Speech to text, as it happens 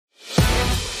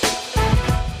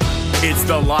It's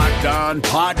the Locked On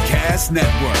Podcast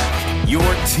Network, your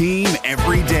team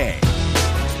every day.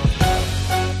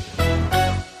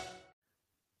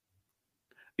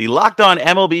 The Locked On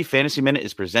MLB Fantasy Minute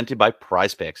is presented by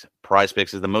Prize Picks. Prize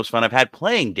Picks is the most fun I've had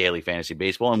playing daily fantasy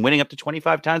baseball and winning up to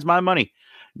 25 times my money.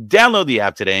 Download the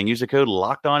app today and use the code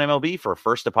LOCKEDONMLB for a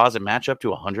first deposit match up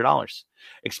to $100.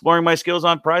 Exploring my skills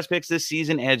on Prize Picks this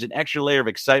season adds an extra layer of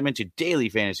excitement to daily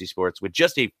fantasy sports. With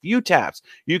just a few taps,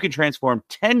 you can transform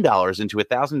 $10 into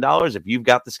 $1,000 if you've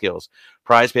got the skills.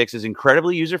 Prize Picks is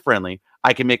incredibly user-friendly.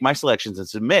 I can make my selections and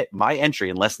submit my entry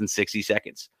in less than 60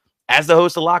 seconds. As the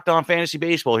host of Locked On Fantasy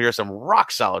Baseball, here are some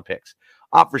rock-solid picks.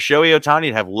 Opt for Shohei Ohtani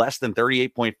to have less than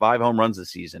 38.5 home runs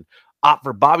this season. Opt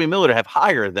for Bobby Miller to have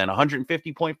higher than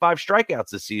 150.5 strikeouts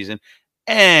this season.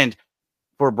 And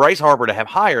for Bryce Harper to have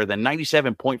higher than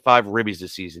 97.5 ribbies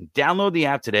this season. Download the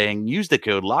app today and use the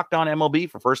code LOCKEDONMLB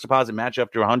for first deposit match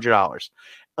up to $100.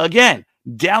 Again,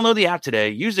 download the app today.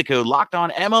 Use the code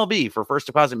LOCKEDONMLB for first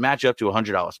deposit match up to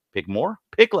 $100. Pick more,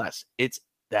 pick less. It's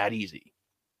that easy.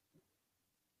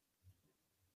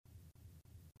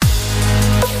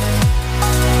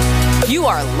 You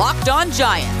are Locked On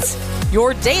Giants,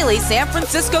 your daily San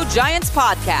Francisco Giants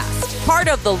podcast. Part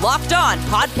of the Locked On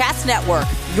Podcast Network,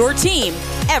 your team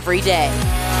every day.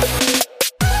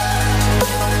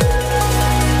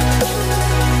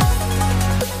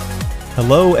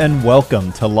 Hello and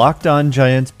welcome to Locked On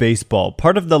Giants Baseball,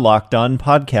 part of the Locked On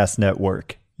Podcast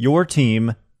Network, your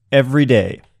team every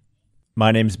day.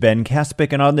 My name's Ben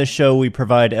Kaspick, and on this show we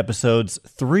provide episodes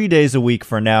 3 days a week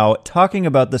for now, talking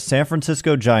about the San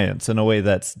Francisco Giants in a way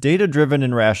that's data-driven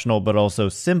and rational, but also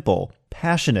simple,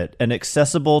 passionate, and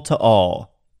accessible to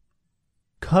all.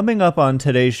 Coming up on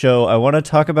today's show, I want to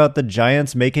talk about the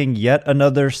Giants making yet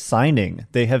another signing.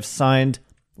 They have signed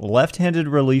left-handed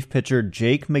relief pitcher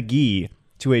Jake McGee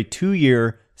to a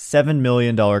 2-year, $7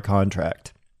 million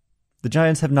contract. The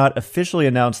Giants have not officially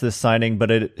announced this signing,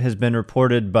 but it has been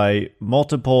reported by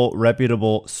multiple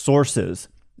reputable sources.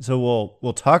 So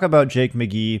we'll talk about Jake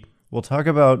McGee, we'll talk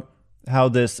about how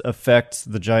this affects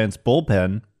the Giants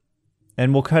bullpen,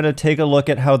 and we'll kind of take a look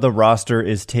at how the roster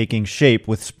is taking shape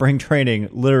with spring training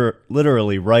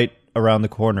literally right around the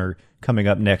corner coming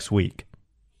up next week.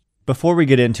 Before we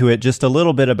get into it, just a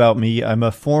little bit about me. I'm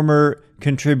a former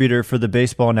contributor for the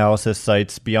baseball analysis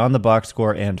sites Beyond the Box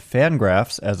Score and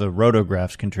Fangraphs as a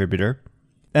Rotographs contributor.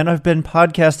 And I've been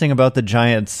podcasting about the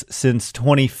Giants since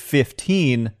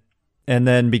 2015 and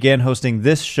then began hosting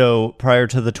this show prior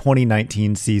to the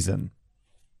 2019 season.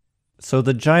 So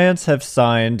the Giants have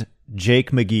signed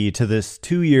Jake McGee to this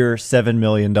 2-year, $7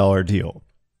 million deal.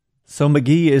 So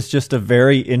McGee is just a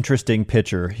very interesting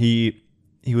pitcher. He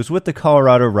was with the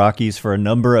Colorado Rockies for a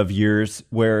number of years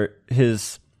where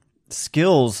his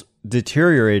skills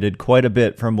deteriorated quite a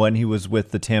bit from when he was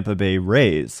with the Tampa Bay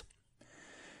Rays.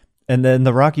 And then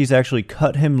the Rockies actually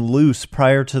cut him loose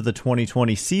prior to the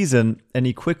 2020 season, and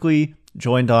he quickly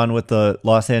joined on with the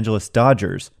Los Angeles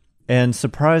Dodgers. And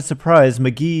surprise, surprise,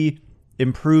 McGee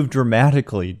improved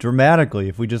dramatically.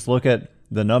 If we just look at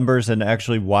the numbers and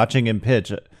actually watching him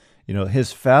pitch,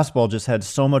 his fastball just had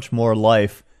so much more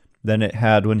life than it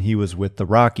had when he was with the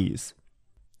Rockies.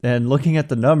 And looking at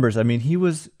the numbers, he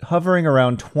was hovering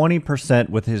around 20%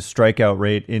 with his strikeout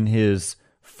rate in his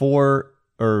four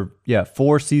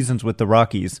seasons with the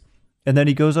Rockies. And then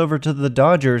he goes over to the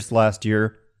Dodgers last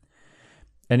year,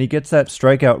 and he gets that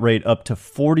strikeout rate up to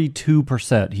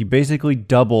 42%. He basically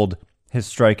doubled his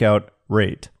strikeout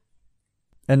rate.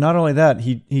 And not only that,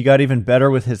 he got even better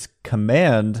with his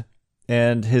command,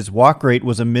 and his walk rate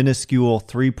was a minuscule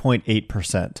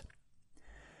 3.8%.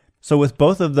 So with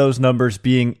both of those numbers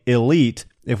being elite,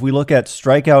 if we look at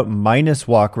strikeout minus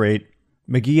walk rate,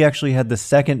 McGee actually had the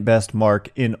second best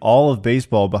mark in all of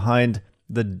baseball behind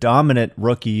the dominant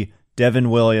rookie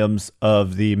Devin Williams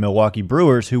of the Milwaukee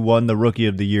Brewers, who won the Rookie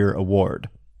of the Year award.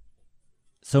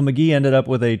 So McGee ended up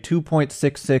with a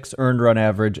 2.66 earned run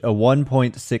average, a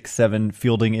 1.67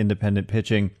 fielding independent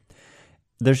pitching.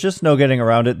 There's just no getting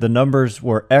around it. The numbers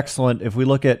were excellent. If we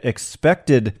look at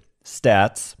expected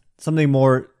stats, something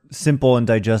more simple and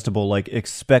digestible like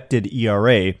expected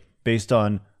ERA based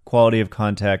on quality of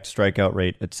contact, strikeout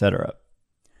rate, etc.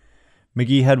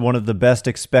 McGee had one of the best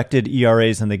expected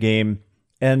ERAs in the game,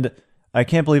 and I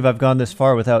can't believe I've gone this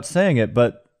far without saying it,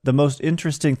 but the most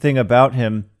interesting thing about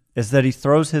him is that he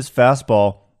throws his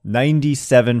fastball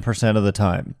 97% of the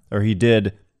time, or he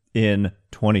did in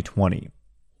 2020.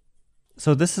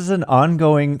 So this is an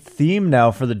ongoing theme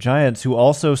now for the Giants, who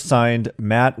also signed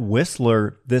Matt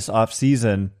Whistler this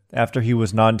offseason after he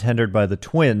was non-tendered by the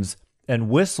Twins. And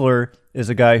Whistler is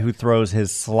a guy who throws his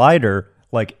slider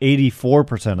like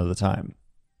 84% of the time.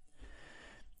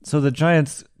 So the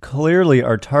Giants clearly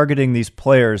are targeting these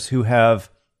players who have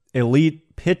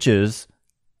elite pitches,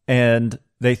 and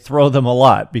they throw them a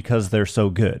lot because they're so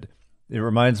good. It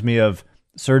reminds me of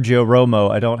Sergio Romo.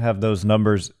 I don't have those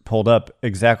numbers pulled up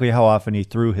exactly how often he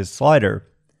threw his slider,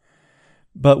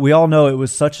 but we all know it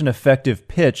was such an effective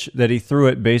pitch that he threw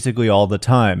it basically all the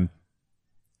time.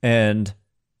 And,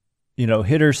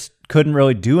 hitters couldn't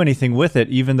really do anything with it,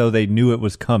 even though they knew it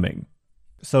was coming.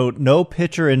 So no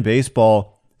pitcher in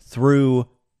baseball threw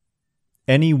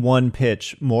any one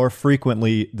pitch more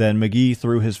frequently than McGee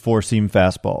threw his four-seam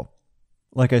fastball.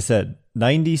 Like I said,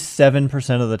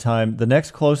 97% of the time. The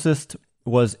next closest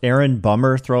was Aaron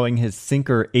Bummer throwing his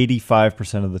sinker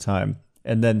 85% of the time.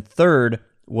 And then third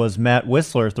was Matt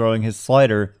Whistler throwing his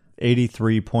slider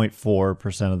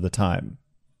 83.4% of the time.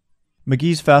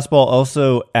 McGee's fastball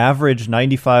also averaged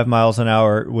 95 miles an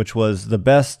hour, which was the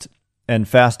best and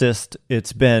fastest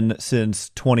it's been since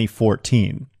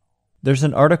 2014. There's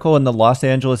an article in the Los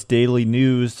Angeles Daily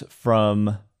News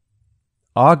from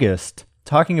August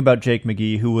talking about Jake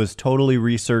McGee, who was totally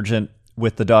resurgent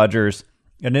with the Dodgers.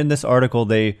 And in this article,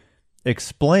 they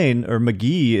explain, or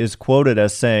McGee is quoted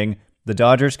as saying, the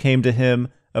Dodgers came to him,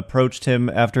 approached him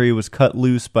after he was cut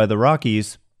loose by the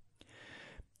Rockies,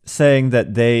 saying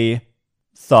that they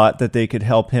thought that they could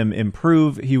help him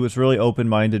improve. He was really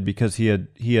open-minded because he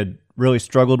had really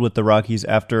struggled with the Rockies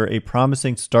after a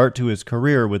promising start to his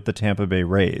career with the Tampa Bay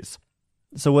Rays.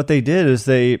 So what they did is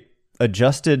they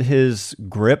adjusted his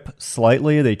grip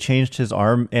slightly. They changed his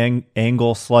arm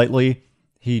angle slightly.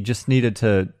 He just needed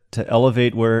to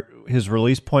elevate where his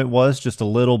release point was just a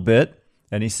little bit.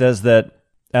 And he says that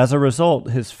as a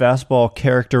result, his fastball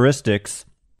characteristics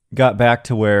got back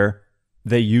to where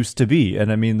they used to be.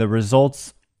 And I mean, the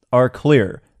results are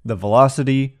clear. The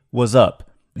velocity was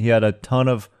up. He had a ton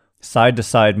of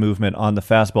side-to-side movement on the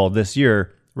fastball this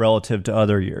year relative to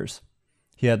other years.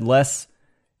 He had less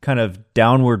kind of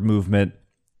downward movement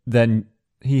than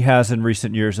he has in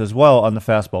recent years as well on the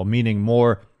fastball, meaning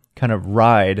more kind of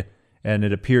ride, and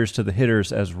it appears to the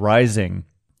hitters as rising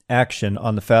action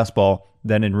on the fastball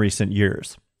than in recent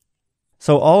years.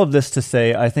 So all of this to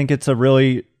say, I think it's a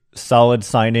really solid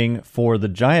signing for the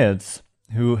Giants,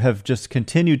 who have just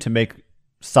continued to make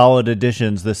solid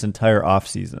additions this entire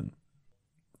offseason.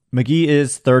 McGee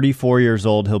is 34 years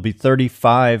old. He'll be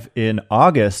 35 in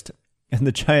August, and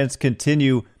the Giants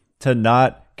continue to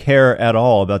not care at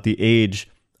all about the age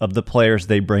of the players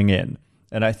they bring in.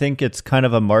 And I think it's kind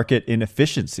of a market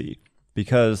inefficiency,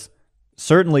 because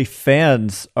certainly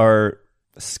fans are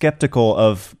skeptical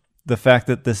of the fact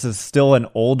that this is still an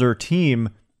older team.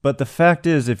 But the fact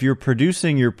is, if you're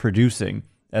producing, you're producing.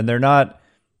 And they're not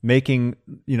making,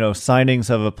 signings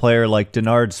of a player like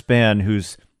Denard Span,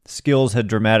 whose skills had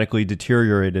dramatically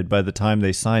deteriorated by the time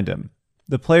they signed him.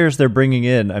 The players they're bringing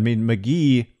in, I mean,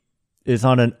 McGee is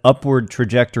on an upward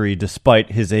trajectory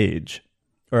despite his age.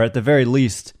 Or at the very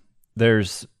least,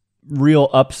 there's real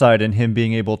upside in him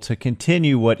being able to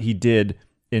continue what he did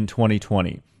in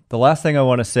 2020. The last thing I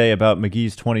want to say about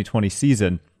McGee's 2020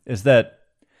 season is that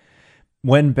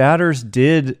when batters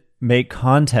did make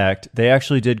contact, they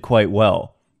actually did quite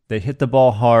well. They hit the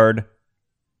ball hard,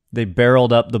 they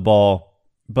barreled up the ball,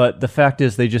 but the fact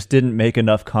is they just didn't make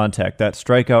enough contact. That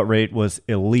strikeout rate was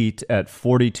elite at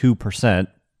 42%,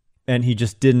 and he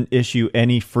just didn't issue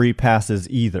any free passes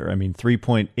either. I mean,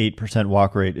 3.8%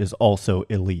 walk rate is also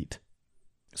elite.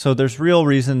 So there's real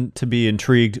reason to be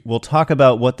intrigued. We'll talk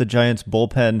about what the Giants'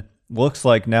 bullpen looks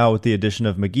like now with the addition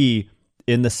of McGee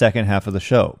in the second half of the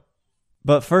show.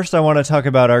 But first, I want to talk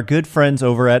about our good friends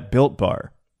over at Built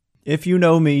Bar. If you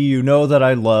know me, you know that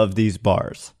I love these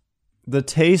bars. The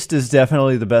taste is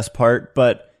definitely the best part,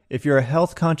 but if you're a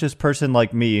health-conscious person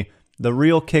like me, the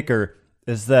real kicker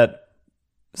is that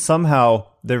somehow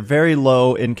they're very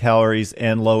low in calories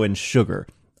and low in sugar.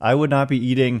 I would not be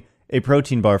eating a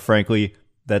protein bar, frankly,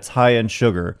 that's high in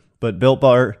sugar, but Built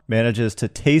Bar manages to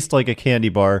taste like a candy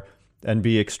bar and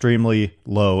be extremely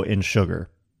low in sugar.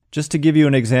 Just to give you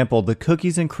an example, the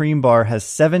cookies and cream bar has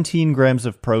 17 grams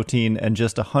of protein and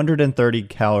just 130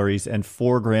 calories and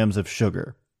 4 grams of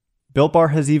sugar. Built Bar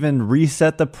has even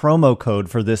reset the promo code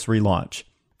for this relaunch.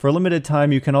 For a limited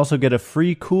time, you can also get a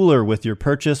free cooler with your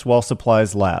purchase while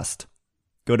supplies last.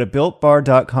 Go to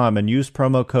BuiltBar.com and use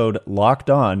promo code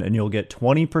LOCKEDON and you'll get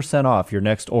 20% off your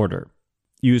next order.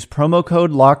 Use promo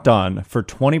code LOCKEDON for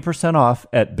 20% off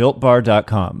at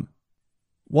BuiltBar.com.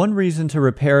 One reason to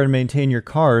repair and maintain your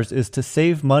cars is to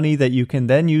save money that you can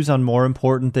then use on more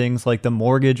important things like the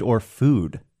mortgage or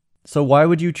food. So why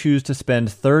would you choose to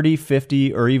spend 30,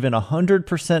 50, or even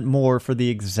 100% more for the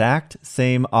exact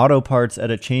same auto parts at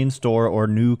a chain store or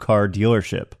new car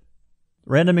dealership?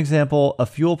 Random example, a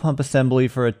fuel pump assembly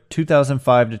for a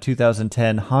 2005 to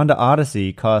 2010 Honda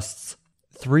Odyssey costs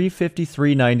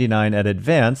 $353.99 at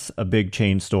Advance, a big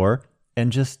chain store,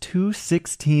 and just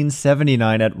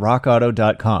 $216.79 at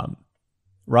rockauto.com.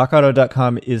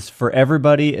 rockauto.com is for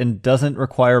everybody and doesn't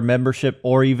require membership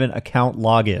or even account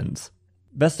logins.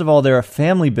 Best of all, they're a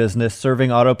family business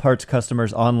serving auto parts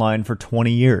customers online for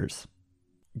 20 years.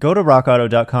 Go to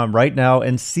rockauto.com right now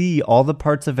and see all the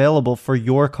parts available for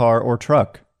your car or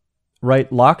truck.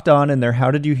 Write Locked On in their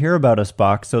How Did You Hear About Us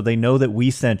box so they know that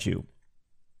we sent you.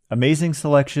 Amazing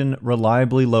selection,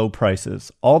 reliably low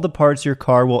prices. All the parts your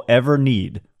car will ever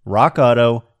need.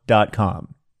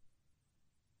 rockauto.com.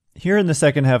 Here in the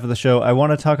second half of the show, I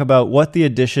want to talk about what the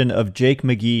addition of Jake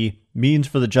McGee means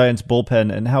for the Giants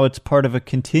bullpen and how it's part of a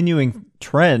continuing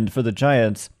trend for the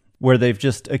Giants where they've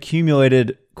just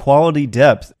accumulated quality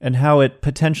depth and how it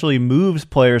potentially moves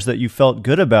players that you felt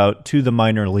good about to the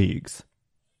minor leagues.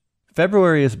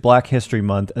 February is Black History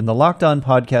Month, and the Locked On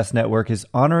Podcast Network is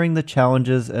honoring the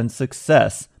challenges and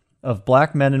success of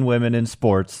black men and women in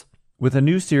sports with a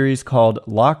new series called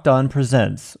Locked On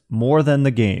Presents More Than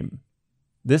the Game.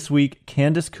 This week,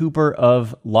 Candace Cooper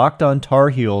of Locked On Tar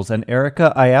Heels and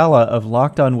Erica Ayala of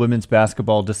Locked On Women's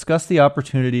Basketball discuss the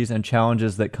opportunities and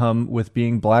challenges that come with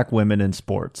being black women in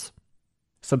sports.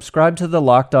 Subscribe to the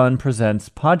Locked On Presents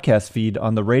podcast feed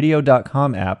on the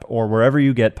radio.com app or wherever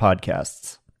you get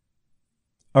podcasts.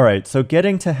 All right, so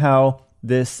getting to how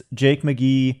this Jake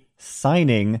McGee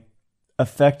signing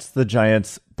affects the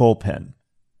Giants' bullpen.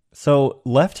 So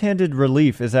left-handed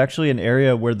relief is actually an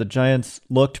area where the Giants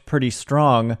looked pretty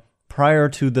strong prior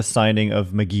to the signing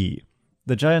of McGee.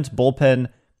 The Giants' bullpen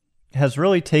has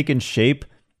really taken shape.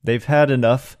 They've had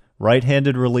enough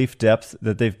right-handed relief depth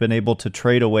that they've been able to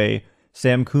trade away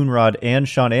Sam Coonrod and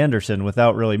Sean Anderson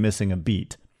without really missing a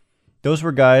beat. Those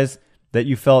were guys that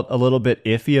you felt a little bit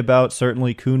iffy about.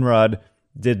 Certainly Coonrod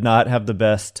did not have the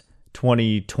best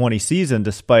 2020 season,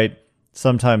 despite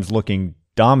sometimes looking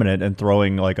dominant and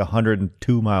throwing like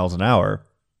 102 miles an hour.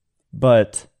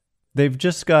 But they've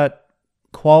just got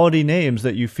quality names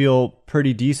that you feel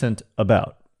pretty decent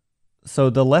about. So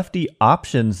the lefty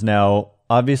options now,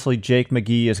 obviously Jake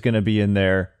McGee is going to be in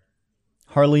there.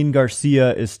 Harleen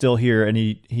Garcia is still here, and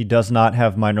he does not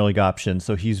have minor league options,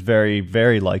 so he's very,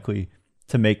 very likely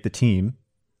to make the team.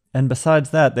 And besides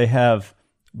that, they have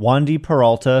Wandy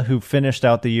Peralta, who finished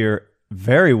out the year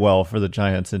very well for the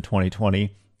Giants in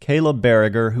 2020. Caleb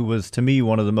Berriger, who was, to me,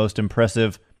 one of the most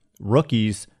impressive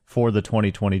rookies for the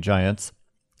 2020 Giants.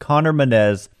 Connor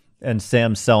Menez and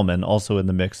Sam Selman also in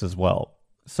the mix as well.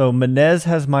 So Menez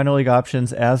has minor league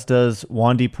options, as does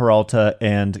Wandy Peralta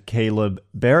and Caleb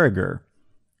Berriger.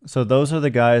 So those are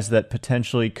the guys that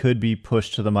potentially could be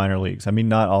pushed to the minor leagues. I mean,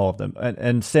 not all of them.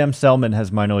 And Sam Selman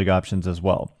has minor league options as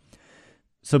well.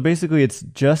 So basically, it's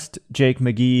just Jake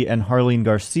McGee and Harleen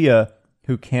Garcia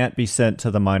who can't be sent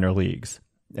to the minor leagues.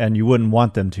 And you wouldn't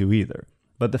want them to either.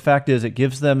 But the fact is, it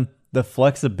gives them the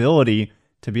flexibility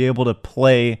to be able to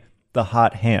play the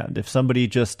hot hand. If somebody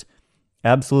just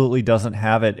absolutely doesn't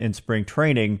have it in spring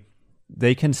training,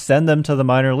 they can send them to the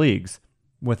minor leagues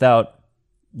without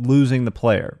losing the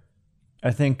player.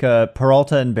 I think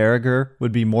Peralta and Berriger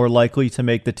would be more likely to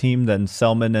make the team than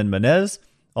Selman and Menez,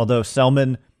 although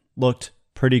Selman looked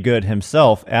pretty good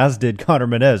himself, as did Connor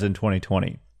Menez in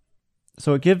 2020.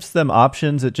 So it gives them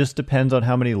options. It just depends on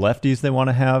how many lefties they want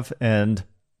to have, and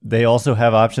they also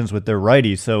have options with their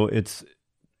righties, so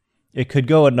it could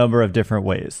go a number of different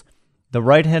ways. The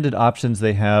right-handed options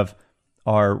they have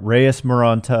are Reyes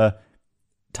Moronta,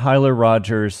 Tyler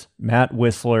Rogers, Matt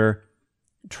Whistler,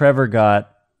 Trevor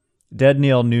Gott,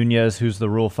 Dedniel Nunez, who's the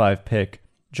Rule 5 pick.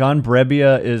 John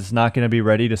Brebbia is not going to be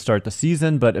ready to start the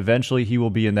season, but eventually he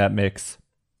will be in that mix.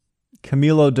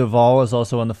 Camilo Doval is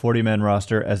also on the 40-man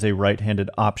roster as a right-handed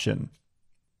option.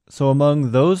 So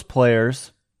among those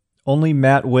players, only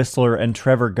Matt Whistler and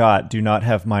Trevor Gott do not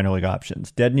have minor league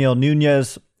options. Dedniel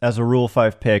Nunez, as a Rule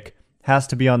 5 pick, has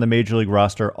to be on the Major League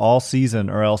roster all season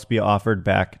or else be offered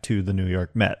back to the New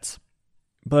York Mets.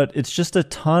 But it's just a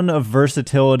ton of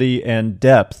versatility and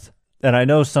depth. And I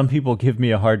know some people give me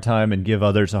a hard time and give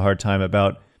others a hard time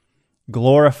about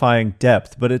glorifying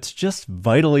depth, but it's just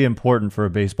vitally important for a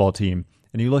baseball team.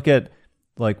 And you look at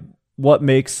like what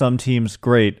makes some teams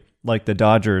great, like the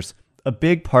Dodgers, a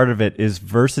big part of it is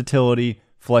versatility,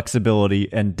 flexibility,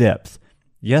 and depth.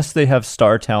 Yes, they have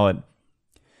star talent,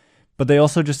 but they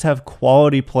also just have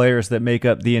quality players that make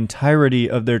up the entirety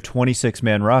of their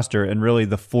 26-man roster and really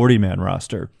the 40-man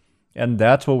roster. And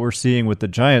that's what we're seeing with the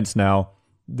Giants now.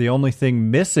 The only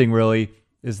thing missing really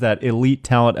is that elite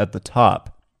talent at the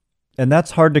top. And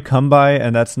that's hard to come by,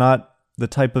 and that's not the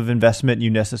type of investment you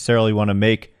necessarily want to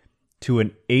make to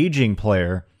an aging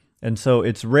player. And so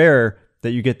it's rare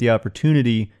that you get the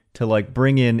opportunity to like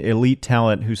bring in elite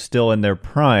talent who's still in their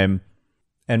prime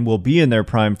and will be in their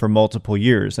prime for multiple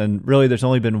years. And really, there's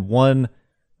only been one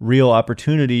real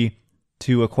opportunity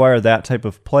to acquire that type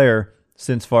of player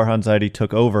since Farhan Zaidi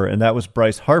took over, and that was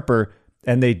Bryce Harper,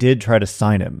 and they did try to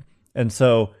sign him. And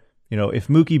so, if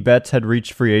Mookie Betts had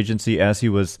reached free agency as he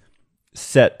was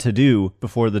set to do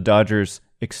before the Dodgers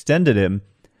extended him,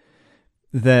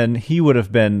 then he would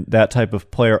have been that type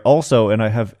of player also, and I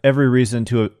have every reason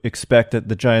to expect that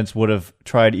the Giants would have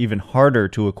tried even harder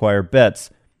to acquire Betts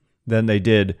than they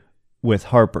did with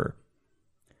Harper.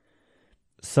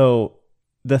 So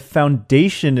the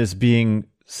foundation is being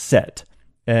set,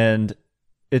 and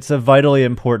it's a vitally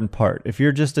important part. If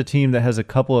you're just a team that has a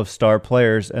couple of star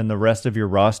players and the rest of your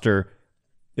roster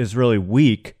is really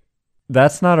weak,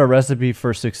 that's not a recipe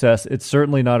for success. It's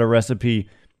certainly not a recipe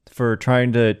for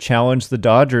trying to challenge the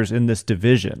Dodgers in this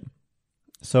division.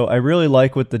 So I really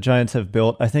like what the Giants have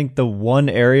built. I think the one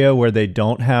area where they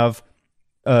don't have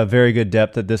very good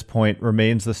depth at this point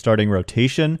remains the starting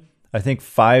rotation. I think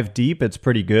 5 deep, it's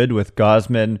pretty good with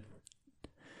Gausman,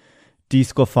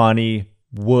 DeSclafani,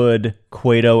 Wood,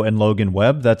 Cueto, and Logan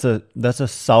Webb. That's a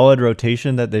solid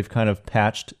rotation that they've kind of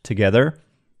patched together.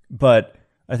 But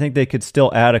I think they could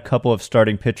still add a couple of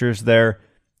starting pitchers there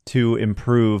to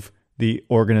improve the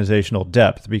organizational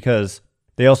depth, because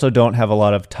they also don't have a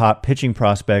lot of top pitching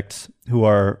prospects who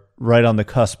are right on the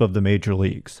cusp of the major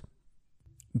leagues.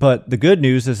 But the good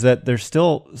news is that there's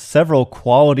still several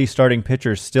quality starting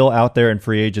pitchers still out there in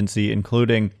free agency,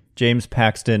 including James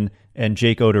Paxton and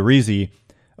Jake Odorizzi.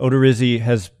 Odorizzi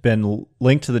has been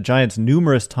linked to the Giants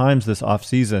numerous times this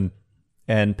offseason,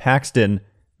 and Paxton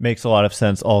makes a lot of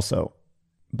sense also.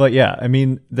 But yeah, I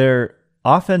mean, their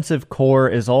offensive core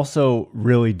is also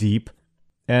really deep,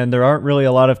 and there aren't really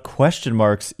a lot of question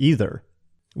marks either.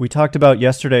 We talked about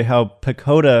yesterday how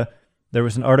PECOTA, there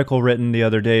was an article written the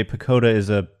other day, PECOTA is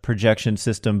a projection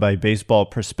system by Baseball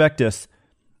Prospectus,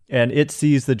 and it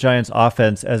sees the Giants'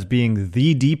 offense as being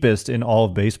the deepest in all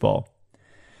of baseball,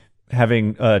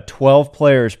 having 12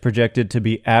 players projected to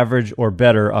be average or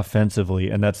better offensively,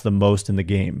 and that's the most in the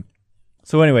game.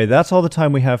 So anyway, that's all the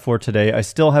time we have for today. I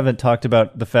still haven't talked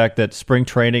about the fact that spring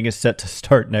training is set to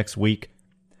start next week.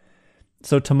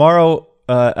 So tomorrow,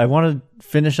 I want to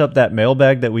finish up that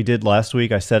mailbag that we did last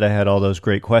week. I said I had all those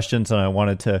great questions, and I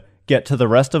wanted to get to the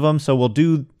rest of them. So we'll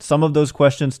do some of those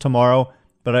questions tomorrow,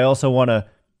 but I also want to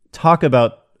talk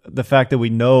about the fact that we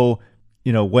know,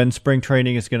 when spring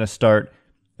training is going to start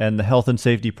and the health and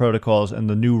safety protocols and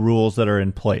the new rules that are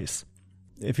in place.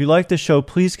 If you like the show,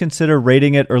 please consider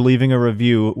rating it or leaving a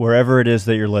review wherever it is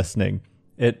that you're listening.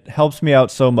 It helps me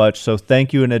out so much, so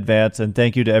thank you in advance, and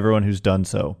thank you to everyone who's done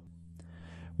so.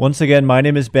 Once again, my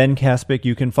name is Ben Kaspick.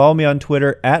 You can follow me on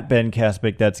Twitter at Ben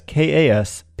Kaspick. That's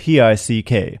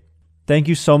Kaspick. Thank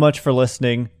you so much for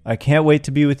listening. I can't wait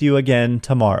to be with you again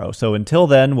tomorrow. So until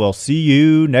then, we'll see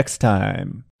you next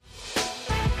time.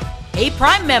 Hey,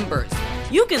 Prime members,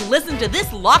 you can listen to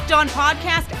this Locked On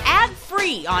podcast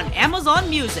ad-free on Amazon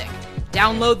Music.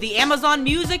 Download the Amazon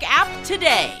Music app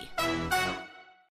today.